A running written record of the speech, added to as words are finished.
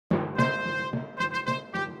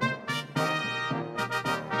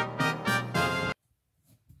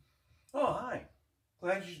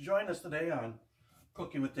glad you joined us today on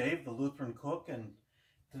Cooking with Dave, the Lutheran cook, and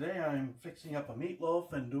today I'm fixing up a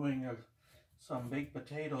meatloaf and doing some baked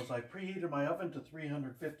potatoes. I preheated my oven to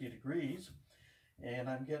 350 degrees and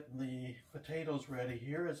I'm getting the potatoes ready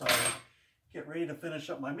here as I get ready to finish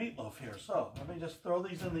up my meatloaf here. So let me just throw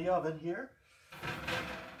these in the oven here.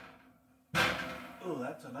 Oh,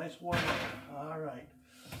 that's a nice warm oven. All right.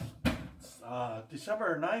 It's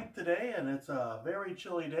December 9th today, and it's a very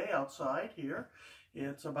chilly day outside here.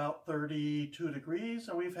 It's about 32 degrees,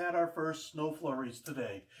 and we've had our first snow flurries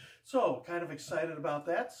today. So, kind of excited about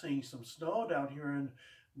that, seeing some snow down here in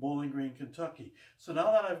Bowling Green, Kentucky. So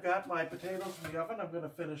now that I've got my potatoes in the oven, I'm going to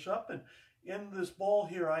finish up. And in this bowl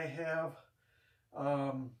here, I have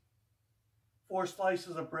 4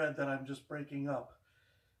 slices of bread that I'm just breaking up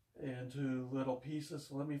into little pieces.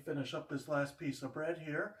 So let me finish up this last piece of bread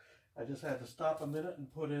here. I just had to stop a minute and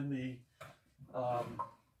put in the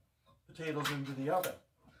potatoes into the oven.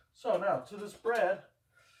 So now to this bread,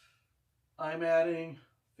 I'm adding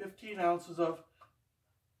 15 ounces of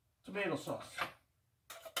tomato sauce.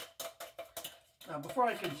 Now before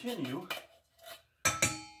I continue,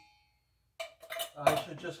 I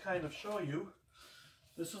should just kind of show you,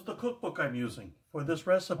 this is the cookbook I'm using for this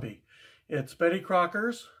recipe. It's Betty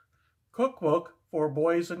Crocker's Cookbook for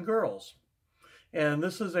Boys and Girls. And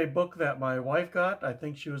this is a book that my wife got. I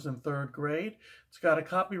think she was in 3rd grade. It's got a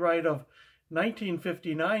copyright of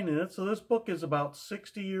 1959 in it, so this book is about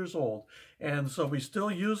 60 years old. And so we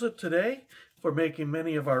still use it today for making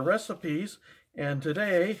many of our recipes. And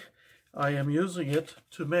today I am using it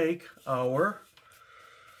to make our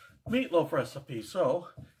meatloaf recipe. So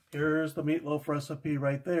here's the meatloaf recipe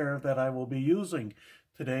right there that I will be using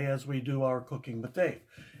today as we do our Cooking with Dave.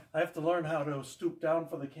 I have to learn how to stoop down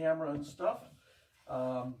for the camera and stuff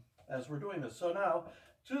as we're doing this. So now,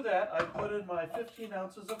 to that, I put in my 15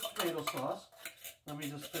 ounces of tomato sauce. Let me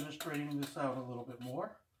just finish draining this out a little bit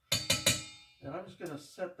more. And I'm just going to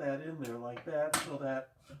set that in there like that so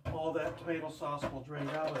that all that tomato sauce will drain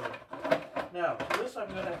out of it. Now, to this I'm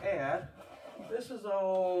going to add, this is,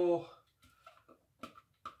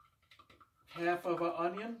 half of an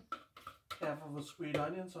onion, half of a sweet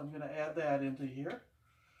onion, so I'm going to add that into here.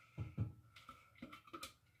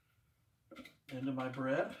 Into my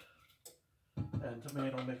bread and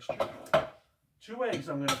tomato mixture. 2 eggs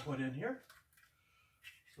I'm going to put in here.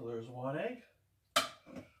 So there's 1 egg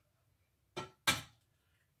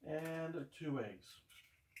and 2 eggs.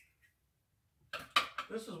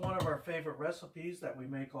 This is one of our favorite recipes that we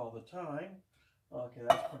make all the time. Okay,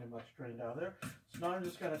 that's pretty much drained out there. So now I'm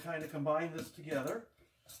just going to kind of combine this together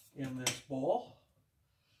in this bowl.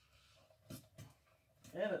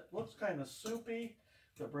 And it looks kind of soupy.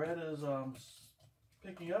 The bread is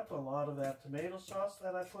picking up a lot of that tomato sauce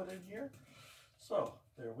that I put in here. So,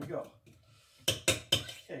 there we go.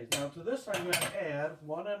 Okay, now to this I'm going to add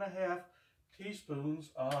 1.5 teaspoons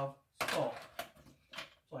of salt.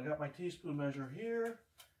 So I got my teaspoon measure here.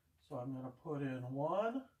 So I'm going to put in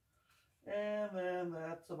 1, and then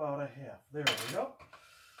that's about 1/2. There we go.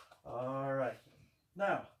 All right.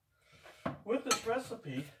 Now, with this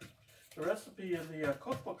recipe, the recipe in the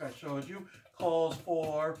cookbook I showed you calls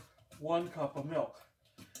for 1 cup of milk.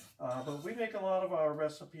 But we make a lot of our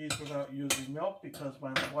recipes without using milk because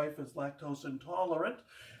my wife is lactose intolerant.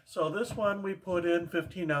 So this one we put in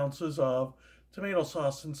 15 ounces of tomato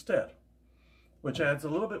sauce instead, which adds a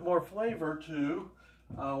little bit more flavor to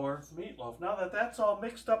our meatloaf. Now that that's all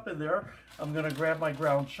mixed up in there, I'm going to grab my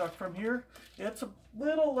ground chuck from here. It's a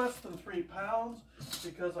little less than 3 pounds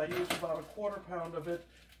because I used about 1/4 pound of it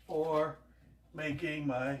for making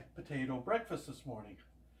my potato breakfast this morning.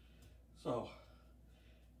 So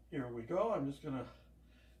here we go. I'm just going to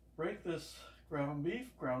break this ground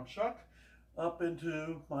beef, ground chuck, up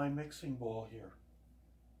into my mixing bowl here.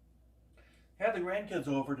 Had the grandkids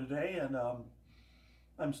over today, and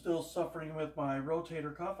I'm still suffering with my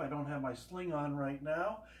rotator cuff. I don't have my sling on right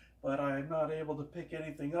now, but I'm not able to pick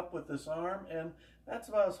anything up with this arm, and that's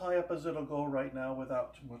about as high up as it'll go right now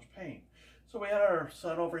without too much pain. So we had our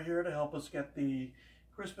son over here to help us get the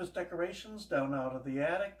Christmas decorations down out of the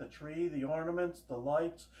attic, the tree, the ornaments, the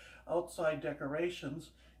lights, outside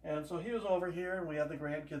decorations. And so he was over here, and we had the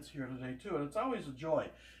grandkids here today too. And it's always a joy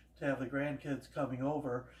to have the grandkids coming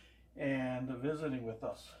over and visiting with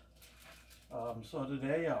us. So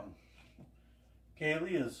today,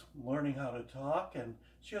 Kaylee is learning how to talk, and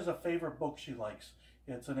she has a favorite book she likes.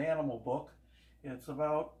 It's an animal book. It's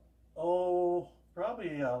about,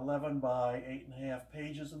 probably 11 by 8.5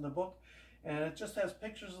 pages in the book, and it just has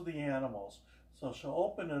pictures of the animals. So she'll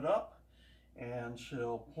open it up, and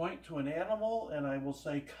she'll point to an animal, and I will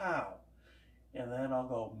say cow. and then I'll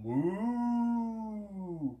go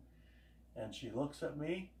moo, and she looks at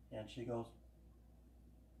me and she goes,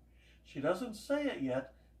 she doesn't say it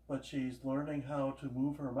yet, but she's learning how to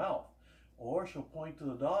move her mouth. Or she'll point to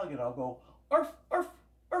the dog and I'll go, arf, arf,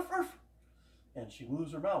 arf, arf, and she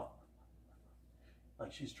moves her mouth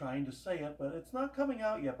like she's trying to say it, but it's not coming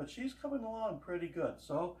out yet, but she's coming along pretty good.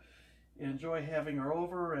 So enjoy having her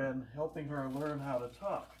over and helping her learn how to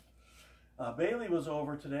talk. Bailey was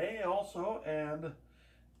over today also, and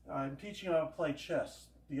I'm teaching her how to play chess.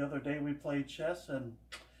 The other day we played chess and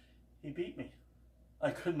he beat me. I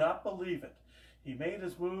could not believe it. He made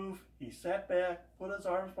his move, he sat back, put his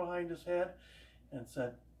arms behind his head, and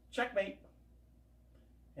said, checkmate.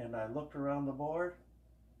 And I looked around the board.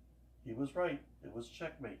 He was right. It was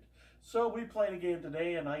checkmate. So we played again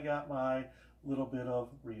today, and I got my little bit of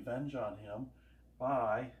revenge on him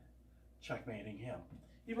by checkmating him.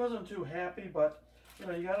 He wasn't too happy, but you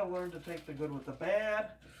know, you got to learn to take the good with the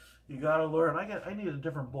bad. You got to learn. I need a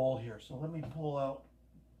different bowl here, so let me pull out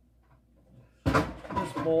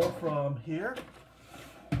this bowl from here.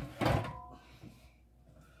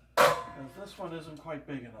 Because this one isn't quite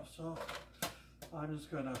big enough, so I'm just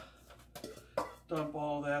gonna dump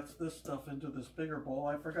all this stuff into this bigger bowl.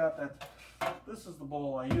 I forgot that this is the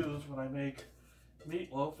bowl I use when I make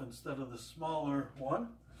meatloaf instead of the smaller one.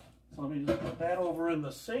 So let me just put that over in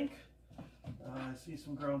the sink. I see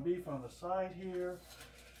some ground beef on the side here,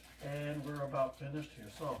 and we're about finished here.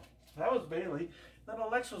 So that was Bailey. Then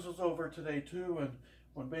Alexis was over today too, and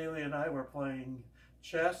when Bailey and I were playing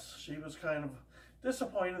chess, she was kind of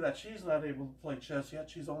disappointed that she's not able to play chess yet.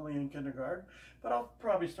 She's only in kindergarten, but I'll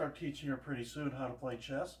probably start teaching her pretty soon how to play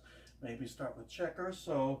chess. Maybe start with checkers.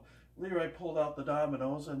 So Leroy pulled out the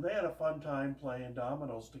dominoes, and they had a fun time playing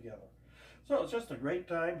dominoes together. So it was just a great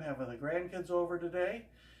time having the grandkids over today,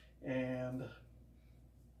 and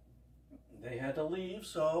they had to leave,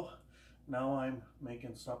 so now I'm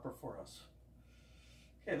making supper for us.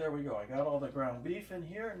 Okay, there we go. I got all the ground beef in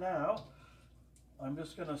here. Now I'm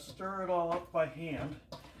just going to stir it all up by hand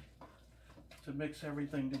to mix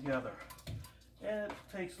everything together. And it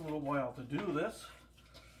takes a little while to do this.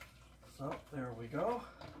 So there we go.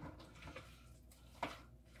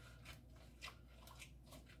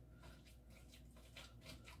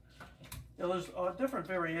 Now, there's different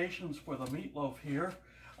variations for the meatloaf here.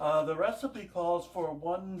 The recipe calls for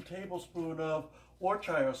 1 tablespoon of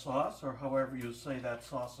Worcestershire sauce, or however you say that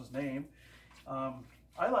sauce's name.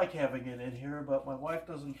 I like having it in here, but my wife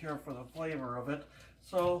doesn't care for the flavor of it,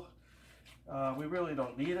 so we really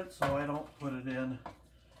don't need it, so I don't put it in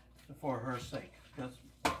for her sake, because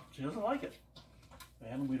she doesn't like it.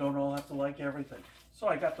 And we don't all have to like everything. So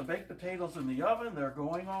I got the baked potatoes in the oven. They're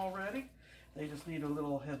going already. They just need a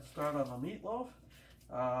little head start on the meatloaf.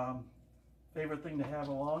 Favorite thing to have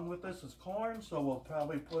along with this is corn, so we'll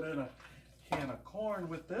probably put in a can of corn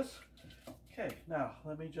with this. Okay, now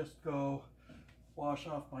let me just go wash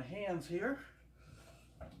off my hands here.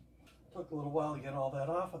 Took a little while to get all that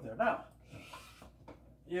off of there. Now,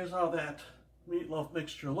 here's how that meatloaf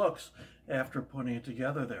mixture looks after putting it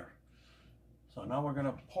together there. So now we're going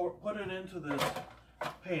to put it into this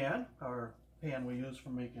pan, our pan we use for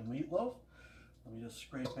making meatloaf. Let me just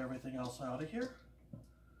scrape everything else out of here.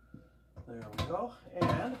 There we go.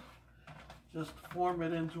 And just form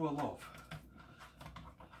it into a loaf.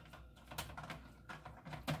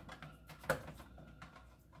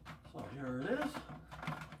 So here it is,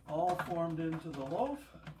 all formed into the loaf.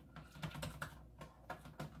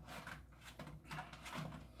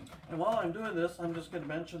 And while I'm doing this, I'm just going to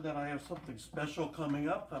mention that I have something special coming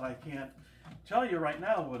up that I can't tell you right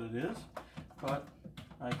now what it is, but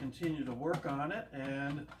I continue to work on it,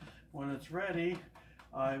 and when it's ready,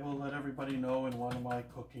 I will let everybody know in one of my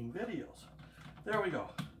cooking videos. There we go.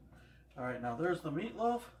 All right, now there's the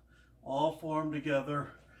meatloaf, all formed together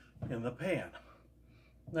in the pan.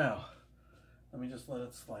 Now, let me just let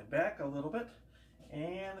it slide back a little bit,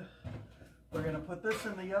 and we're going to put this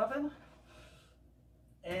in the oven,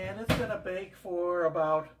 and it's going to bake for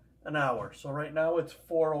about an hour. So right now it's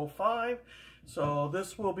 4:05, so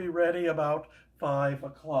this will be ready about 5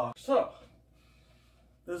 o'clock. So,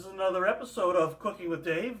 this is another episode of Cooking with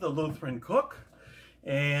Dave, the Lutheran Cook.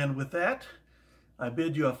 And with that, I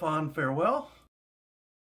bid you a fond farewell.